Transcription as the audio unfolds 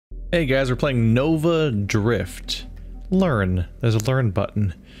Hey guys, we're playing Nova Drift. Learn. There's a learn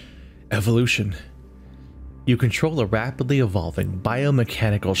button. Evolution. You control a rapidly evolving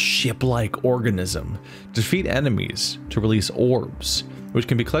biomechanical ship-like organism. Defeat enemies to release orbs, which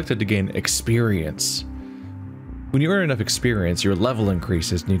can be collected to gain experience. When you earn enough experience, your level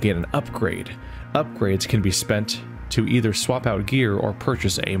increases and you gain an upgrade. Upgrades can be spent to either swap out gear or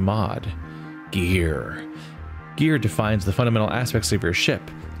purchase a mod. Gear. Gear defines the fundamental aspects of your ship.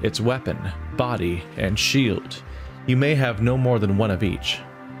 Its weapon, body, and shield. You may have no more than one of each.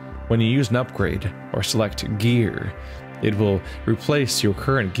 When you use an upgrade or select gear, it will replace your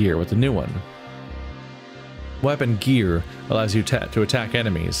current gear with a new one. Weapon gear allows you to attack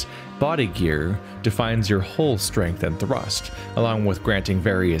enemies. Body gear defines your hull strength and thrust, along with granting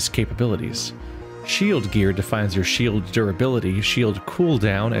various capabilities. Shield gear defines your shield durability, shield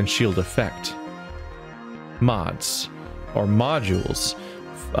cooldown, and shield effect. Mods, or modules,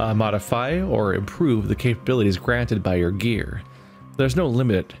 modify or improve the capabilities granted by your gear. There's no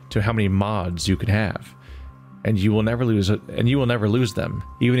limit to how many mods you can have, and you will never lose them.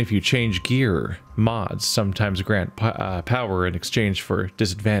 Even if you change gear, mods sometimes grant power in exchange for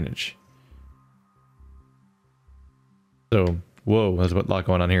disadvantage. So, whoa, there's a lot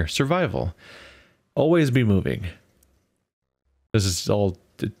going on here. Survival. Always be moving. This is all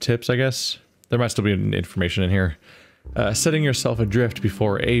tips, I guess. There might still be information in here. Setting yourself adrift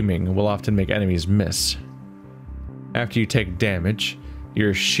before aiming will often make enemies miss. After you take damage,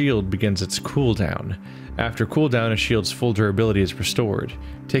 your shield begins its cooldown. After cooldown, a shield's full durability is restored.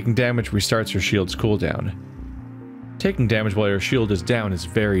 Taking damage restarts your shield's cooldown. Taking damage while your shield is down is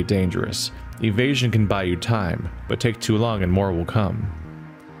very dangerous. Evasion can buy you time, but take too long and more will come.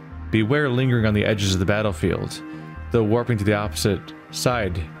 Beware lingering on the edges of the battlefield, though warping to the opposite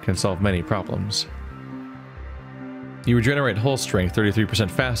side can solve many problems. You regenerate hull strength 33%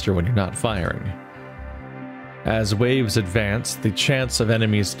 faster when you're not firing. As waves advance, the chance of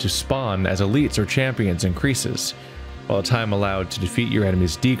enemies to spawn as elites or champions increases, while the time allowed to defeat your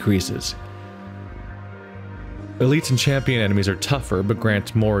enemies decreases. Elites and champion enemies are tougher, but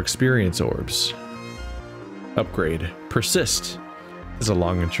grant more experience orbs. Upgrade. Persist. This is a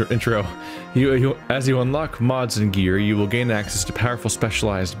long intro. As you unlock mods and gear, you will gain access to powerful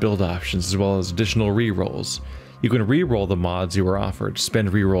specialized build options as well as additional rerolls. You can reroll the mods you were offered. Spend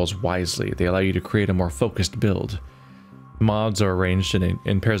rerolls wisely. They allow you to create a more focused build. Mods are arranged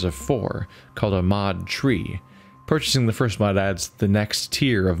in pairs of 4, called a mod tree. Purchasing the first mod adds the next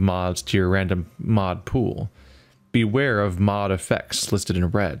tier of mods to your random mod pool. Beware of mod effects listed in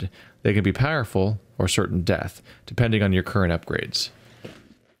red. They can be powerful or certain death, depending on your current upgrades.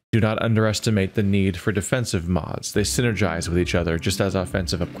 Do not underestimate the need for defensive mods. They synergize with each other just as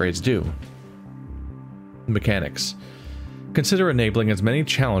offensive upgrades do. Mechanics. Consider enabling as many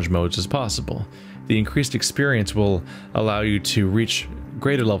challenge modes as possible. The increased experience will allow you to reach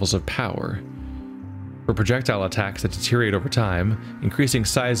greater levels of power. For projectile attacks that deteriorate over time, increasing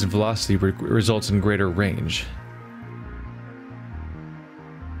size and velocity results in greater range.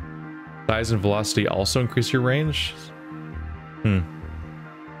 Size and velocity also increase your range?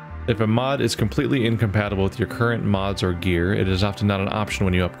 If a mod is completely incompatible with your current mods or gear, it is often not an option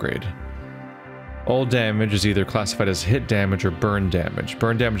when you upgrade. All damage is either classified as hit damage or burn damage.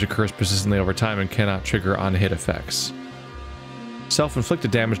 Burn damage occurs persistently over time and cannot trigger on-hit effects.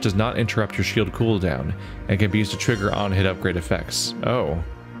 Self-inflicted damage does not interrupt your shield cooldown and can be used to trigger on-hit upgrade effects. Oh.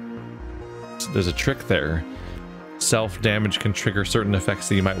 So there's a trick there. Self-damage can trigger certain effects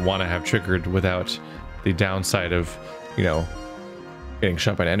that you might want to have triggered without the downside of, you know, getting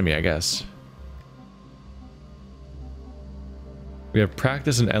shot by an enemy, I guess. We have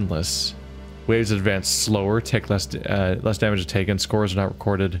practice and endless. Waves advance slower, take less damage to take, and scores are not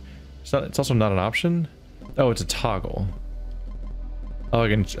recorded. It's also not an option? Oh, it's a toggle. Oh,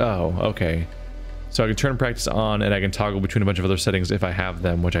 okay. So I can turn practice on, and I can toggle between a bunch of other settings if I have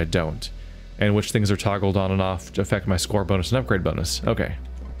them, which I don't. And which things are toggled on and off to affect my score bonus and upgrade bonus. Okay.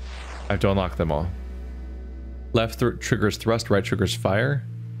 I have to unlock them all. Left triggers thrust, right triggers fire.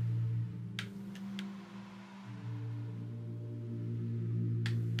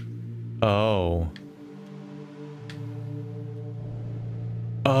 Oh.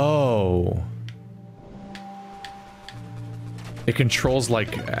 Oh. It controls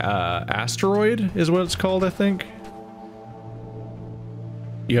like Asteroid is what it's called, I think.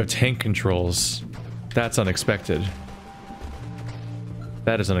 You have tank controls. That's unexpected.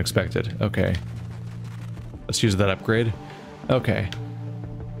 That is unexpected. Okay. Let's use that upgrade. Okay.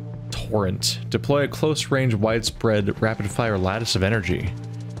 Torrent. Deploy a close-range, widespread, rapid-fire lattice of energy.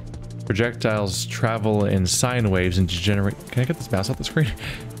 Projectiles travel in sine waves and degenerate. Can I get this mouse off the screen?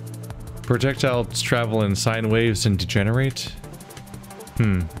 Projectiles travel in sine waves and degenerate.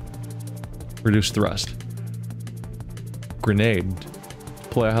 Reduce thrust. Grenade.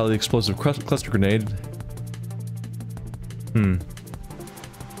 Deploy a highly explosive cluster grenade.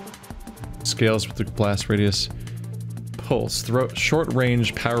 Scales with the blast radius. Pulse. Short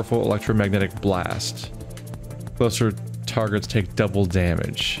range, powerful electromagnetic blast. Closer targets take double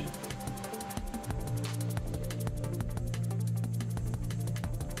damage.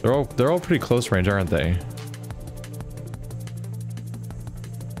 They're all pretty close range, aren't they?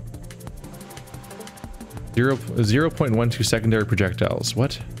 Zero 0.12 secondary projectiles.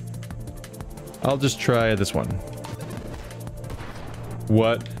 What? I'll just try this one.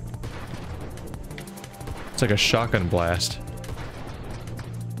 What? It's like a shotgun blast.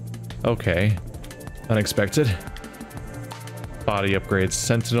 Okay. Unexpected. Body upgrades.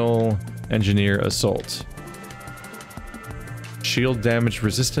 Sentinel, Engineer, Assault. Shield damage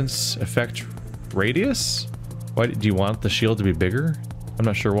resistance, effect radius? Why do you want the shield to be bigger? I'm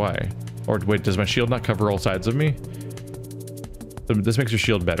not sure why. Or wait, does my shield not cover all sides of me? So this makes your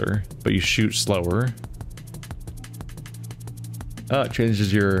shield better, but you shoot slower. It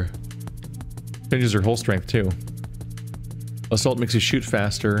changes your whole strength too. Assault makes you shoot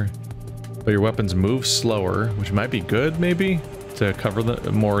faster, but your weapons move slower, which might be good maybe to cover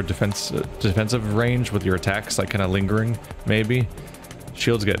the more defensive range with your attacks, like kind of lingering maybe.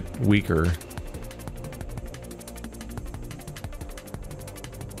 Shields get weaker.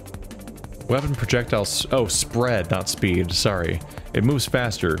 Weapon projectiles, oh, spread, not speed, sorry. It moves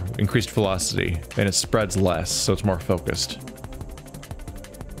faster, increased velocity, and it spreads less, so it's more focused.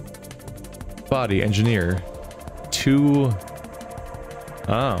 Body, Engineer. 2...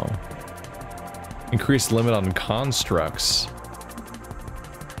 Oh. Increased limit on constructs.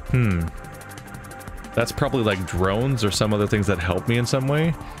 That's probably like drones or some other things that help me in some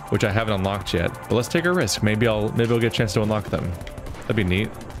way, which I haven't unlocked yet. But let's take a risk. Maybe I'll get a chance to unlock them. That'd be neat.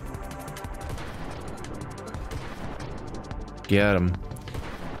 Get him.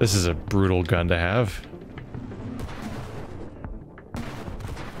 This is a brutal gun to have.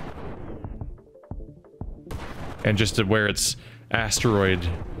 And just to wear its asteroid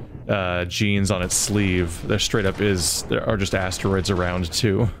genes on its sleeve, there straight up there are just asteroids around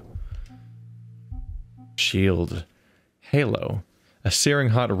too. Shield. Halo. A searing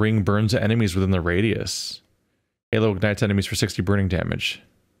hot ring burns enemies within the radius. Halo ignites enemies for 60 burning damage.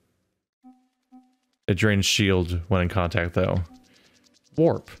 It drains shield when in contact though.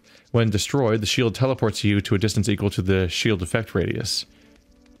 Warp. When destroyed, the shield teleports you to a distance equal to the shield effect radius.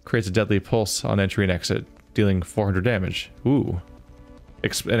 Creates a deadly pulse on entry and exit, dealing 400 damage. Ooh.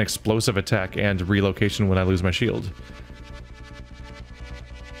 An explosive attack and relocation when I lose my shield.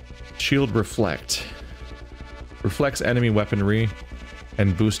 Shield Reflect. Reflects enemy weaponry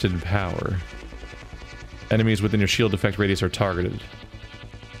and boosted power. Enemies within your shield effect radius are targeted.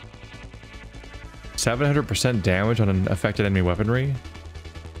 700% damage on an affected enemy weaponry.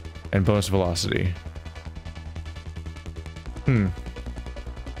 And bonus velocity. So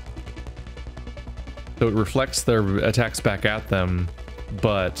it reflects their attacks back at them,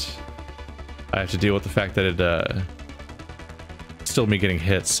 but I have to deal with the fact that it still me getting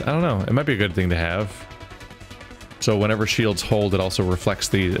hits. I don't know. It might be a good thing to have. So whenever shields hold, it also reflects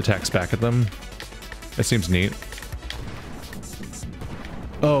the attacks back at them. It seems neat.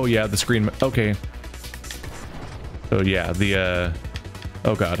 Oh yeah, the screen. Okay. So yeah, the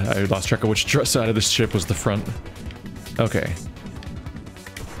oh god, I lost track of which side of this ship was the front. Okay.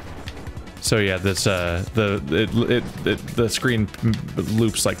 So yeah, this the screen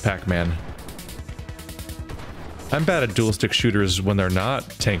loops like Pac-Man. I'm bad at dual stick shooters when they're not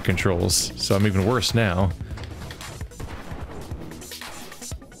tank controls, so I'm even worse now.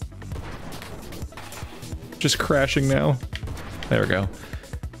 Just crashing now. There we go.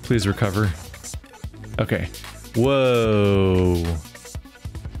 Please recover. Okay. Whoa.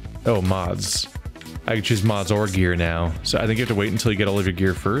 Oh, mods. I can choose mods or gear now. So I think you have to wait until you get all of your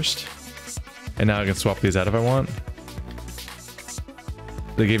gear first. And now I can swap these out if I want.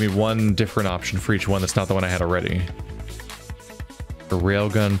 They gave me one different option for each one that's not the one I had already. A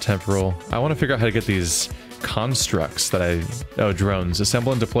railgun, temporal. I want to figure out how to get these constructs that oh, drones.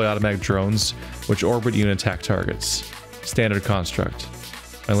 Assemble and deploy automatic drones which orbit you and attack targets. Standard construct.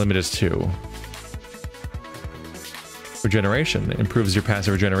 My limit is 2. Regeneration. Improves your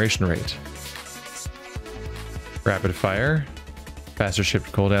passive regeneration rate. Rapid fire. Faster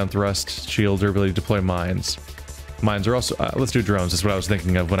shift cooldown, thrust, shield, durability, deploy mines. Mines are also... let's do drones. That's what I was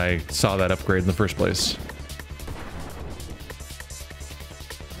thinking of when I saw that upgrade in the first place.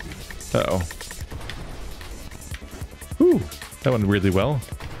 Uh-oh. Ooh, that went really well.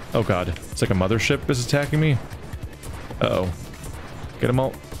 Oh god, it's like a mothership is attacking me. Uh-oh. Get them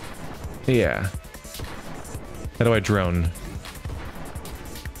all. Yeah. How do I drone?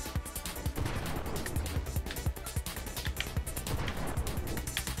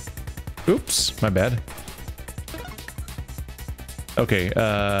 Oops, my bad. Okay,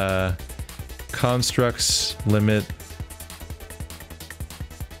 constructs, limit.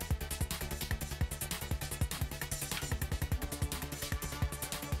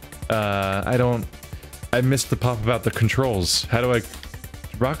 I missed the pop about the controls. How do I...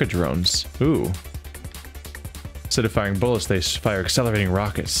 Rocket drones. Ooh. Instead of firing bullets, they fire accelerating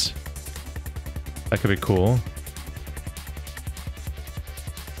rockets. That could be cool.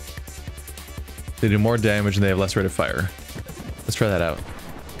 They do more damage and they have less rate of fire. Let's try that out.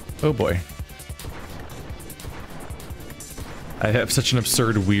 Oh boy. I have such an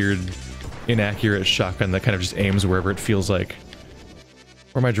absurd, weird, inaccurate shotgun that kind of just aims wherever it feels like.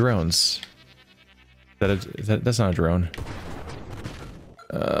 Where are my drones? That's not a drone.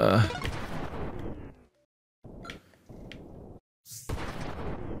 I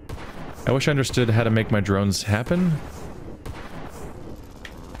wish I understood how to make my drones happen.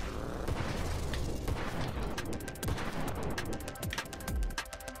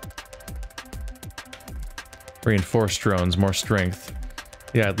 Reinforced drones, more strength.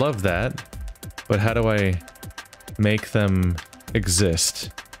 Yeah, I'd love that. But how do I make them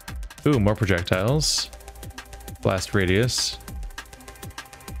exist? Ooh, more projectiles. Blast radius.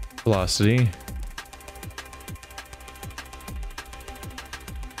 Velocity.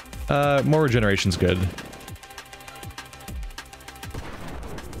 More regeneration's good.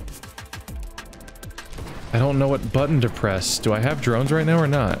 I don't know what button to press. Do I have drones right now or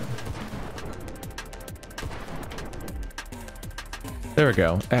not? There we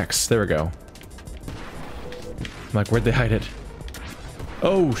go. X. There we go. I'm like, where'd they hide it?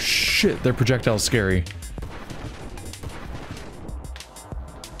 Oh shit, their projectile's scary.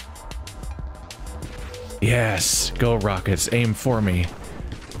 Yes, go rockets, aim for me.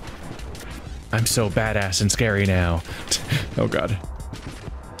 I'm so badass and scary now. Oh god.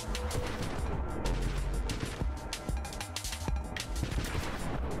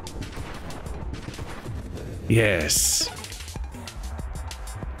 Yes.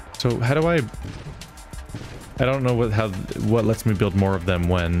 So how do I don't know what lets me build more of them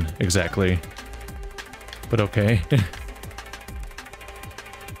when exactly. But okay.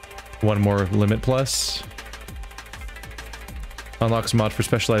 One more limit plus. Unlocks mod for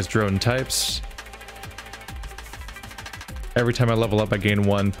specialized drone types. Every time I level up, I gain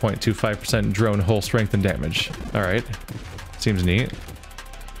 1.25% drone hull strength and damage. Alright. Seems neat.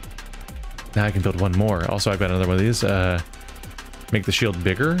 Now I can build one more. Also, I've got another one of these. Make the shield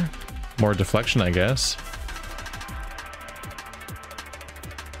bigger. More deflection, I guess.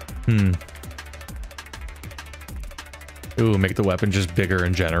 Ooh, make the weapon just bigger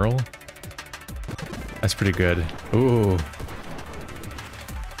in general. That's pretty good. Ooh.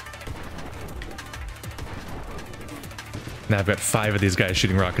 Now I've got 5 of these guys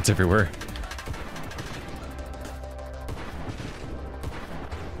shooting rockets everywhere.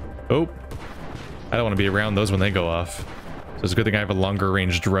 Oh. I don't want to be around those when they go off. So it's a good thing I have a longer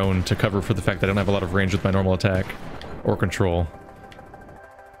range drone to cover for the fact that I don't have a lot of range with my normal attack or control.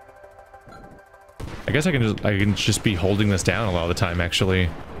 I guess I can just be holding this down a lot of the time, actually.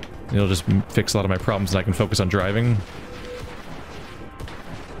 It'll just fix a lot of my problems and I can focus on driving.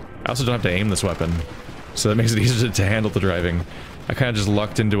 I also don't have to aim this weapon, so that makes it easier to handle the driving. I kind of just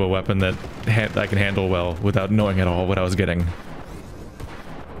lucked into a weapon that I can handle well without knowing at all what I was getting.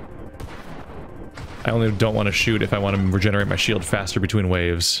 I only don't want to shoot if I want to regenerate my shield faster between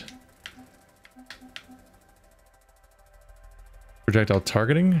waves. Projectile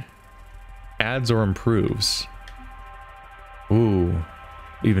targeting? Adds or improves. Ooh.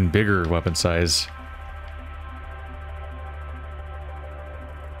 Even bigger weapon size.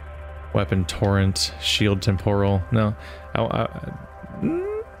 Weapon torrent, shield temporal. No.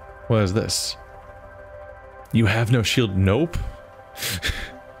 What is this? You have no shield. Nope.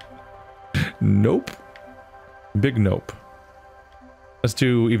 Nope. Big nope. Let's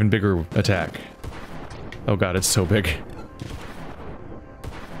do even bigger attack. Oh god, it's so big.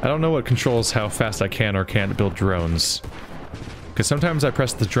 I don't know what controls how fast I can or can't build drones. Because sometimes I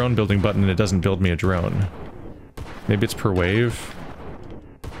press the drone building button and it doesn't build me a drone. Maybe it's per wave.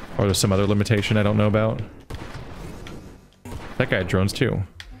 Or there's some other limitation I don't know about. That guy had drones too.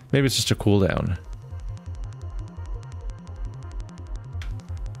 Maybe it's just a cooldown.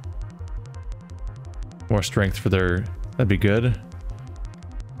 More strength for their... That'd be good.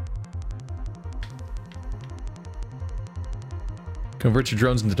 Convert your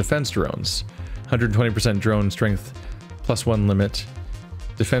drones into defense drones. 120% drone strength, +1 limit.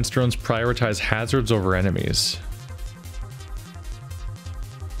 Defense drones prioritize hazards over enemies.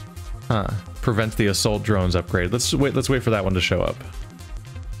 Huh. Prevents the assault drones upgrade. Let's wait for that one to show up.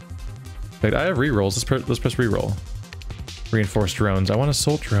 Wait, I have rerolls. Let's press reroll. Reinforced drones. I want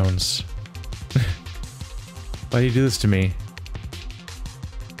assault drones. Why do you do this to me?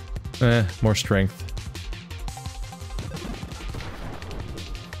 More strength.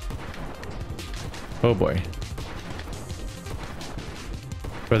 Oh boy.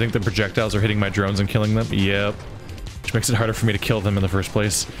 Do I think the projectiles are hitting my drones and killing them? Yep. Which makes it harder for me to kill them in the first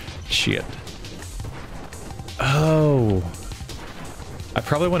place. Shit. Oh. I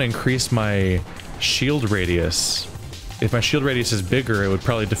probably want to increase my shield radius. If my shield radius is bigger, it would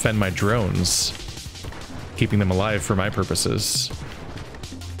probably defend my drones, keeping them alive for my purposes.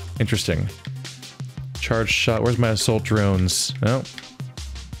 Interesting. Charge shot. Where's my assault drones? Oh.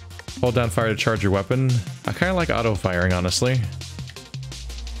 Hold down fire to charge your weapon. I kind of like auto firing, honestly.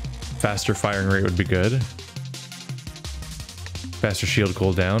 Faster firing rate would be good. Faster shield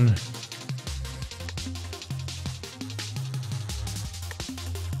cooldown.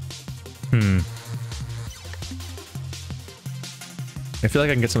 I feel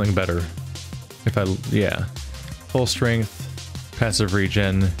like I can get something better. If I, yeah. Full strength, passive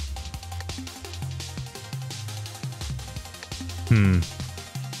regen.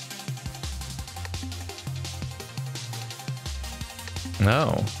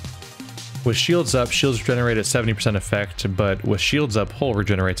 No. With shields up, shields generate at 70% effect, but with shields up, hull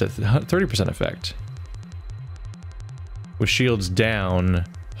regenerates at 30% effect. With shields down,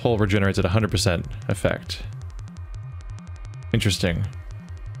 hull regenerates at 100% effect. Interesting.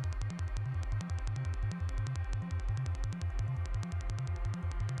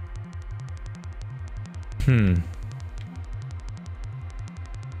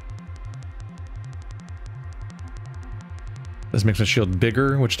 This makes my shield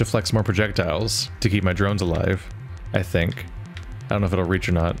bigger, which deflects more projectiles to keep my drones alive, I think. I don't know if it'll reach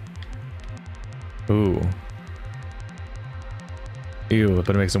or not. Ooh. Ew,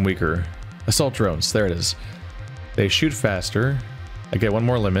 but it makes them weaker. Assault drones, there it is. They shoot faster. I get one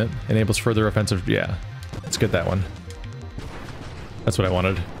more limit. Enables further offensive. Yeah, let's get that one. That's what I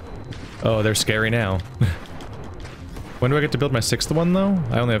wanted. Oh, they're scary now. When do I get to build my 6th one, though?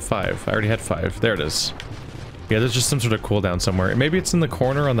 I only have 5. I already had 5. There it is. Yeah, there's just some sort of cooldown somewhere. Maybe it's in the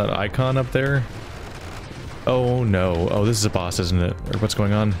corner on that icon up there. Oh, no. Oh, this is a boss, isn't it? Or what's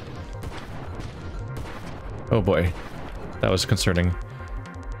going on? Oh, boy. That was concerning.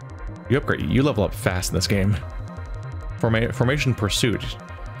 You upgrade. You level up fast in this game. Formation Pursuit.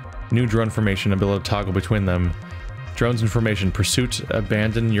 New drone formation, ability to toggle between them. Drones in formation. Pursuit,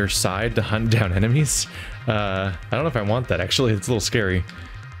 abandon your side to hunt down enemies. I don't know if I want that, actually. It's a little scary.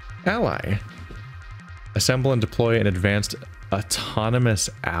 Ally. Assemble and deploy an advanced autonomous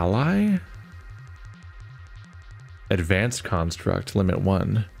ally? Advanced construct, limit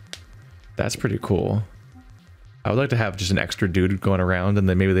 1. That's pretty cool. I would like to have just an extra dude going around and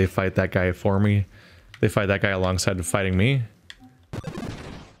then maybe they fight that guy for me. They fight that guy alongside of fighting me.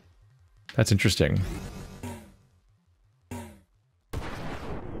 That's interesting.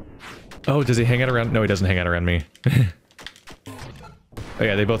 Oh, does he hang out around? No, he doesn't hang out around me. Oh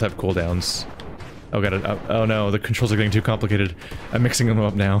yeah, they both have cooldowns. Oh god, oh no, the controls are getting too complicated. I'm mixing them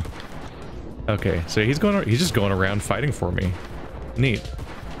up now. Okay, so he's just going around fighting for me. Neat.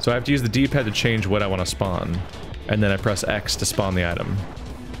 So I have to use the D-pad to change what I want to spawn. And then I press X to spawn the item.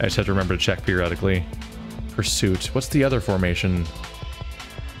 I just have to remember to check periodically. Pursuit. What's the other formation?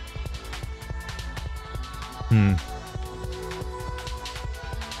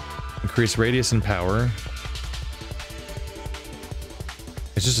 Increase radius and power.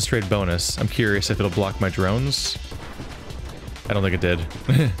 It's just a straight bonus. I'm curious if it'll block my drones. I don't think it did.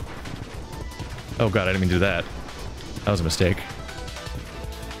 Oh god, I didn't mean to do that. That was a mistake.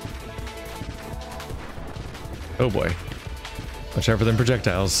 Oh boy. Much sharper than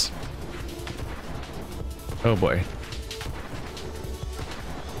projectiles. Oh boy.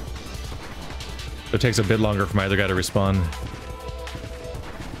 So it takes a bit longer for my other guy to respawn.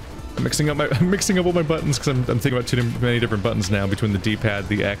 I'm mixing up all my buttons because I'm thinking about many different buttons now between the D-pad,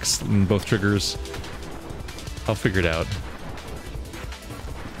 the X, and both triggers. I'll figure it out.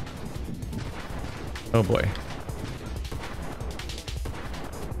 Oh boy.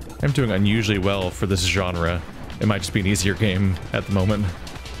 I'm doing unusually well for this genre. It might just be an easier game at the moment.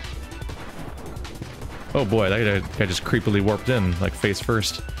 Oh boy, that guy just creepily warped in, like face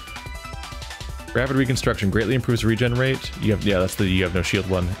first. Rapid reconstruction greatly improves regen rate. Yeah, that's the you have no shield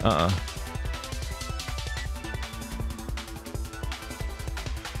one.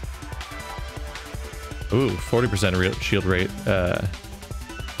 Ooh, 40% shield rate.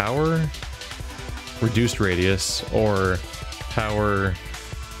 Power, reduced radius, or power,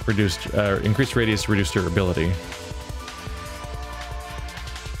 reduced, increased radius, reduced durability.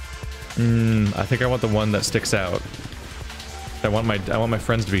 I think I want the one that sticks out. I want my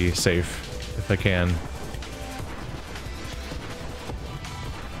friends to be safe, if I can.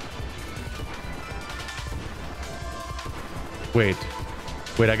 Wait,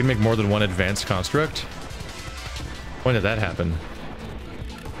 I can make more than one advanced construct? When did that happen?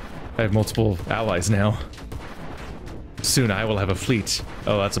 I have multiple allies now. Soon I will have a fleet.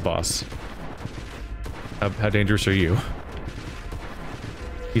 Oh, that's a boss. How dangerous are you?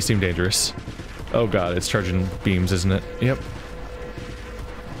 You seem dangerous. Oh god, it's charging beams, isn't it? Yep.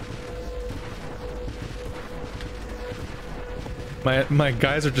 My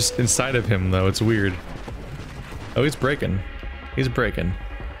guys are just inside of him, though. It's weird. Oh, he's breaking. He's breaking.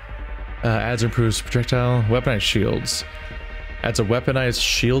 Adds or improves projectile. Weaponized shields. Adds a weaponized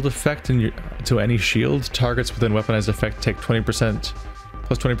shield effect to any shield. Targets within weaponized effect take 20%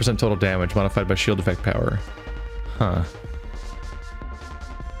 plus 20% total damage modified by shield effect power. Huh.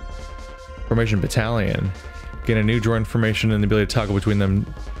 Formation battalion. Gain a new joint formation and the ability to toggle between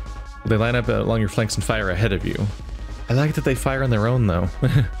them. They line up along your flanks and fire ahead of you. I like that they fire on their own, though.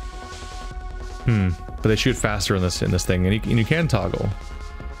 But they shoot faster in this thing, and you can toggle.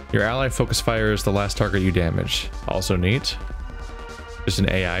 Your ally focus fires the last target you damage. Also neat. Just an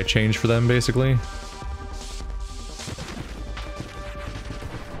AI change for them, basically.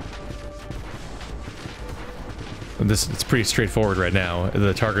 It's pretty straightforward right now.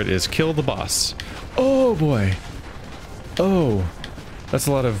 The target is kill the boss. Oh boy. Oh, that's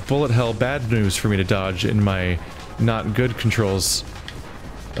a lot of bullet hell bad news for me to dodge in my not good controls.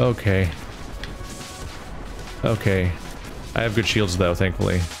 Okay. Okay. I have good shields though,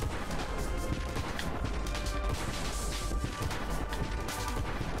 thankfully.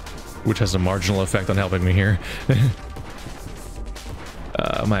 Which has a marginal effect on helping me here.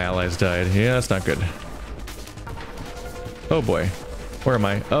 My allies died. Yeah, that's not good. Oh boy. Where am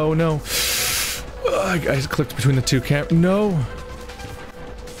I? Oh no. I clicked between the two No.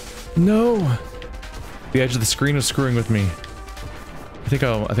 No. The edge of the screen was screwing with me.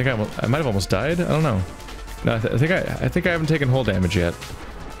 I might have almost died. I don't know. No, I think I haven't taken hull damage yet.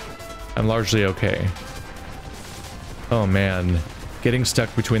 I'm largely okay. Oh man. Getting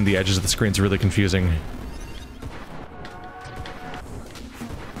stuck between the edges of the screen is really confusing.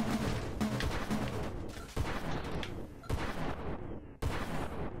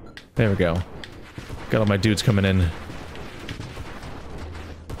 There we go. Got all my dudes coming in.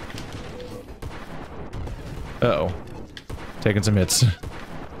 Uh-oh. Taking some hits.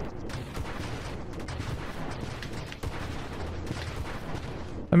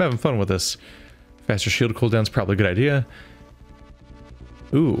 I'm having fun with this. Faster shield cooldown's probably a good idea.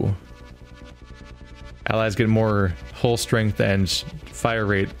 Ooh. Allies get more hull strength and fire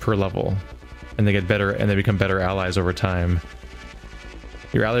rate per level. And they get better, and they become better allies over time.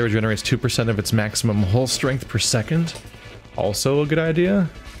 Your ally regenerates 2% of its maximum hull strength per second. Also a good idea.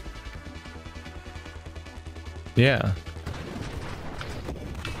 Yeah.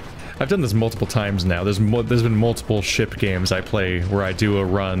 I've done this multiple times now. There's been multiple ship games I play where I do a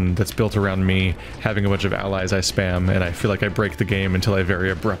run that's built around me having a bunch of allies I spam, and I feel like I break the game until I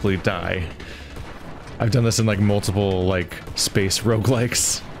very abruptly die. I've done this in like multiple like space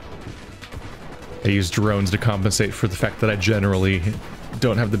roguelikes. I use drones to compensate for the fact that I generally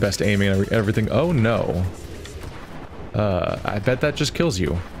don't have the best aiming and everything. Oh no. I bet that just kills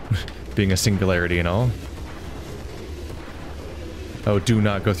you. Being a singularity and all. Oh, do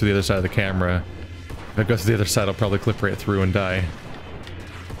not go through the other side of the camera. If I go through the other side, I'll probably clip right through and die.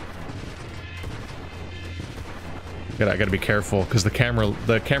 I gotta be careful, because the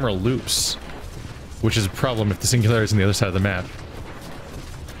camera loops. Which is a problem if the singularity is on the other side of the map.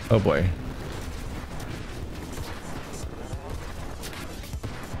 Oh boy.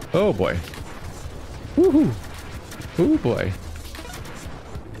 Oh boy. Woohoo! Oh boy.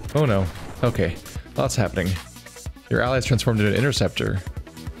 Oh no. Okay. Lots happening. Your ally is transformed into an interceptor.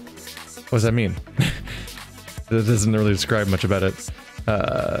 What does that mean? That doesn't really describe much about it.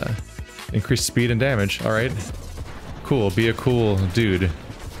 Increased speed and damage. Alright. Cool. Be a cool dude.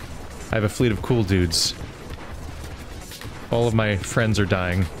 I have a fleet of cool dudes. All of my friends are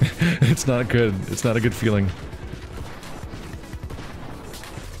dying. It's not good. It's not a good feeling.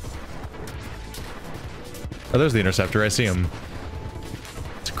 Oh, there's the interceptor. I see him.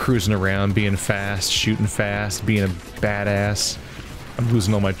 It's cruising around, being fast, shooting fast, being a badass. I'm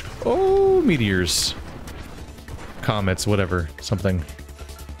losing all my... Oh, meteors. Comets, whatever. Something.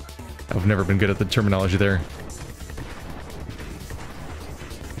 I've never been good at the terminology there.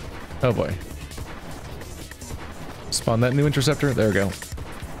 Oh boy. Spawn that new interceptor. There we go.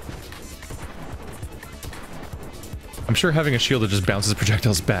 I'm sure having a shield that just bounces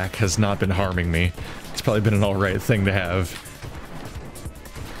projectiles back has not been harming me. It's probably been an alright thing to have.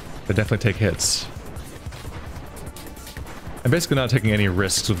 But definitely take hits. I'm basically not taking any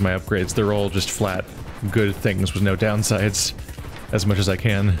risks with my upgrades. They're all just flat good things with no downsides, as much as I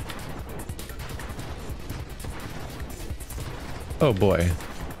can. Oh boy.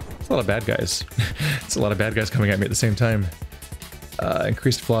 It's a lot of bad guys. It's a lot of bad guys coming at me at the same time.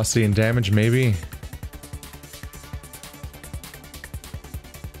 Increased velocity and damage, maybe?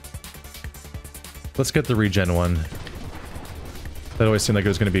 Let's get the regen one. That always seemed like it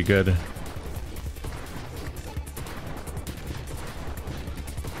was going to be good.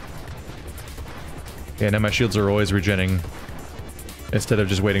 Yeah, now my shields are always regenning, instead of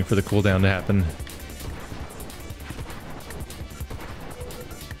just waiting for the cooldown to happen.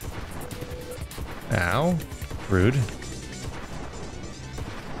 Ow. Rude.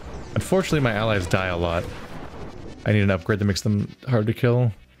 Unfortunately, my allies die a lot. I need an upgrade that makes them hard to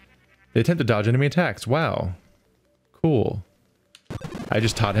kill. They tend to dodge enemy attacks. Wow. Cool. I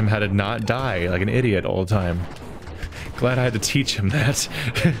just taught him how to not die like an idiot all the time. Glad I had to teach him that.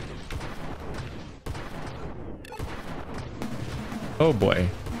 Oh boy.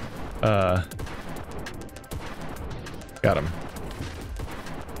 Got him.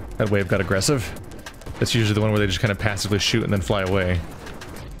 That wave got aggressive. That's usually the one where they just kind of passively shoot and then fly away.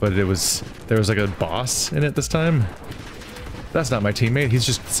 But there was like a boss in it this time. That's not my teammate. He's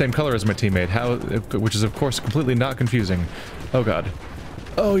just the same color as my teammate. How? Which is of course completely not confusing. Oh god.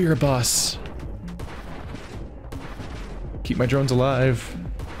 Oh, you're a boss. Keep my drones alive.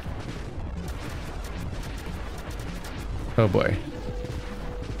 Oh boy.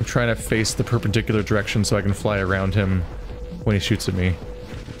 I'm trying to face the perpendicular direction so I can fly around him when he shoots at me.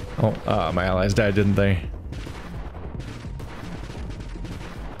 Oh, my allies died, didn't they?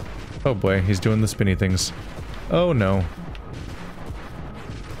 Oh boy, he's doing the spinny things. Oh no.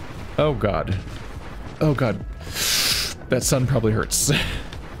 Oh god. Oh god. That sun probably hurts.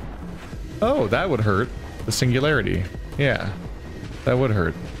 Oh, that would hurt. The singularity. Yeah. That would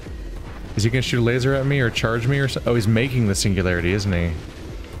hurt. Is he gonna shoot a laser at me or charge me or so? Oh, he's making the singularity, isn't he?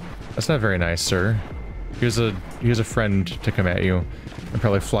 That's not very nice, sir. Here's a friend to come at you and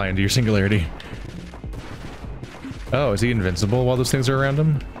probably fly into your singularity. Oh, is he invincible while those things are around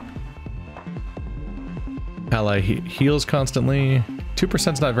him? Ally heals constantly.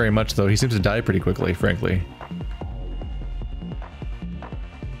 2%'s not very much, though. He seems to die pretty quickly, frankly.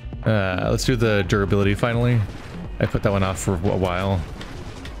 Let's do the durability, finally. I put that one off for a while.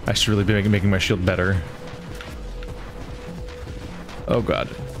 I should really be making my shield better. Oh god.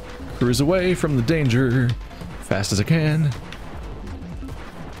 Cruise away from the danger. Fast as I can.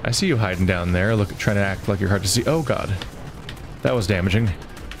 I see you hiding down there, trying to act like you're hard to see. Oh god. That was damaging.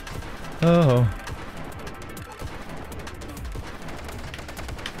 Oh.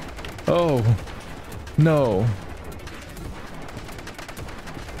 Oh. No.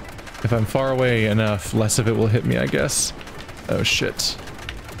 If I'm far away enough, less of it will hit me, I guess. Oh shit.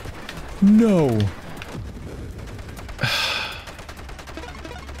 No!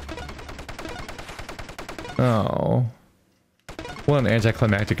 Oh. What an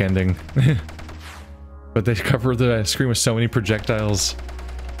anticlimactic ending. But they covered the screen with so many projectiles.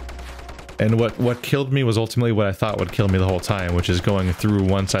 And what killed me was ultimately what I thought would kill me the whole time, which is going through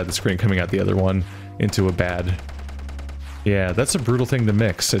one side of the screen, coming out the other one into a bad. Yeah, that's a brutal thing to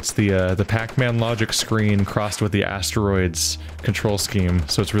mix. It's the Pac-Man logic screen crossed with the Asteroids control scheme,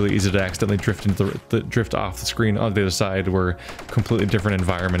 so it's really easy to accidentally drift into drift off the screen on the other side where a completely different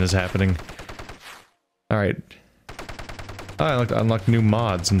environment is happening. All right. Oh, I unlocked new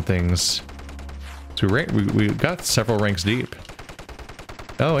mods and things. So we got several ranks deep.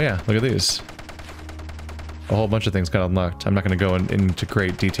 Oh yeah, look at these. A whole bunch of things got unlocked. I'm not going to go into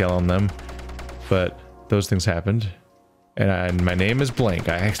great detail on them, but those things happened. And my name is blank.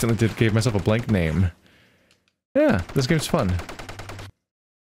 I accidentally gave myself a blank name. Yeah, this game's fun.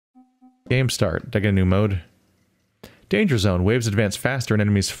 Game start. Did I get a new mode? Danger zone. Waves advance faster and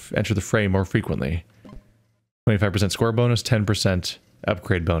enemies enter the fray more frequently. 25% score bonus, 10%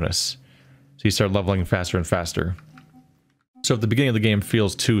 upgrade bonus. So you start leveling faster and faster. So if the beginning of the game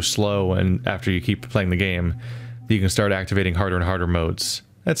feels too slow and after you keep playing the game, you can start activating harder and harder modes.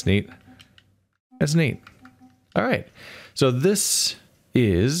 That's neat. That's neat. Alright. So this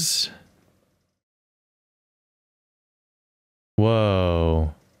is...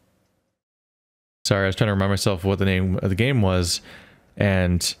 Whoa. Sorry, I was trying to remind myself what the name of the game was,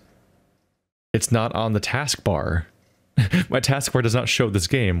 and It's not on the taskbar. My taskbar does not show this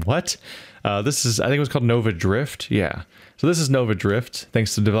game. What? This is, I think it was called Nova Drift. Yeah. So this is Nova Drift.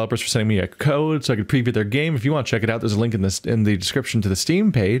 Thanks to the developers for sending me a code so I could preview their game. If you want to check it out, there's a link in the description to the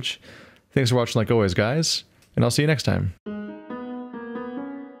Steam page. Thanks for watching like always, guys, and I'll see you next time.